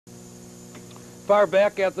Far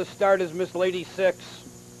back at the start is Miss Lady 6.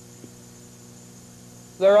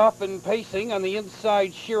 They're often pacing on the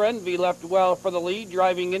inside. Sheer Envy left well for the lead,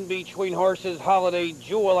 driving in between horses. Holiday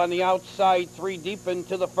Jewel on the outside, 3 deep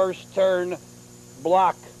into the first turn.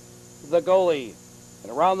 Block the goalie.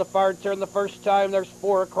 And around the far turn the first time, there's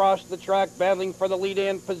 4 across the track, battling for the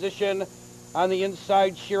lead-in position. On the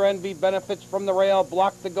inside, Sheer Envy benefits from the rail.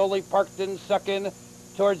 Block the goalie, parked in second.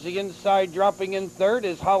 Towards the inside, dropping in third,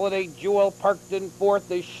 is Holiday Jewel. Parked in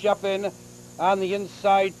fourth is CHEFIN. On the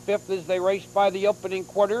inside, fifth as they race by the opening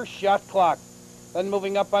quarter, Shot Clock. Then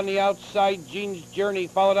moving up on the outside, Jean's Journey,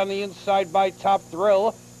 followed on the inside by Top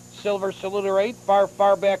Thrill. Silver Saluter 8,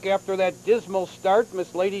 far back after that dismal start,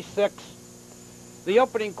 Miss Lady 6. The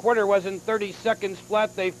opening quarter was in 30 seconds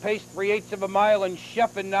flat. They've paced 3/8 of a mile, and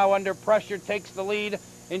CHEFIN now under pressure takes the lead,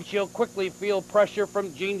 and she'll quickly feel pressure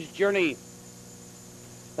from Jean's Journey.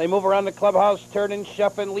 They move around the clubhouse turn, and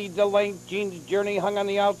CHEFIN leads a length. Jean's Journey hung on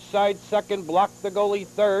the outside second, blocked the goalie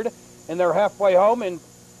third, and they're halfway home in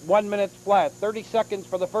 1 minute flat. 30 seconds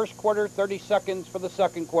for the first quarter, 30 seconds for the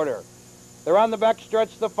second quarter. They're on the back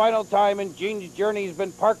stretch the final time, and Jean's Journey's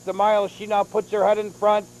been parked a mile. She now puts her head in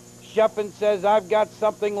front. CHEFIN says, I've got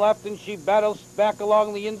something left, and she battles back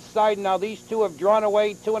along the inside. Now these two have drawn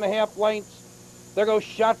away 2.5 lengths. There goes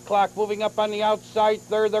Shot Clock moving up on the outside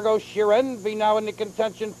third. There goes Sheer Envy now into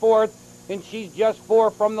contention fourth, and she's just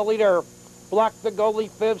 4 from the leader. Block the goalie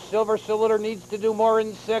fifth. Silver Saluter needs to do more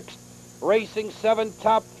in sixth. Racing 7,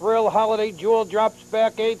 Top Thrill. Holiday Jewel drops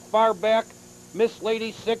back 8, far back. Miss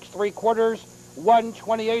Lady 6, 3/4,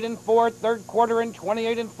 1:28 and 4, third quarter and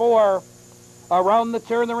 28 and 4. Around the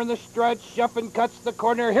turn, they're in the stretch. CHEFIN cuts the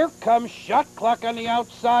corner. Here comes Shot Clock on the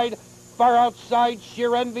outside. Far outside,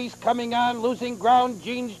 Sheer Envy's coming on, losing ground.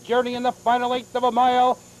 Jean's Journey in the final 1/8 of a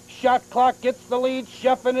mile. Shot Clock gets the lead.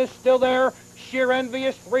 CHEFIN is still there. Sheer Envy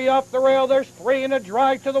is 3 off the rail. There's 3 in a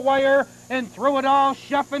drive to the wire. And through it all,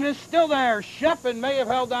 CHEFIN is still there. CHEFIN may have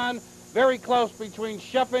held on very close between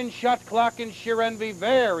CHEFIN, Shot Clock, and Sheer Envy.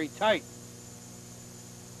 Very tight.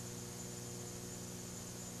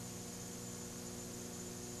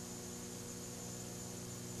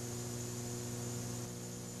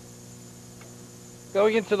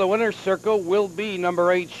 Going into the winner's circle will be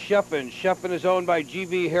number 8, CHEFIN. CHEFIN is owned by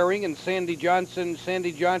G.V. Herring and Sandy Johnson.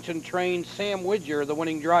 Sandy Johnson trained Sam Widger, the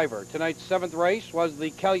winning driver. Tonight's 7th race was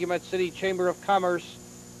the Calumet City Chamber of Commerce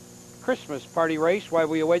Christmas party race. While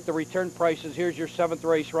we await the return prices, here's your 7th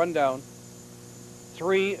race rundown.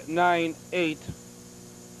 3, 9, 8,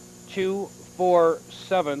 2, 4,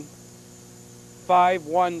 7, 5,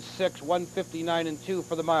 1, 6, 159 and 2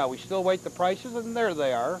 for the mile. We still wait the prices, and there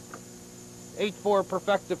they are. 8-4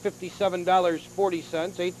 Perfecta,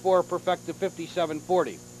 $57.40. 8-4 Perfecta,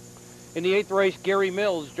 $57.40. In the 8th race, Gary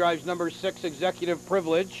Mills drives number 6, Executive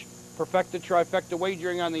Privilege. Perfecta trifecta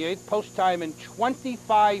wagering on the 8th. Post time in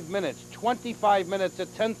 25 minutes. 25 minutes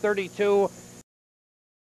at 10:32.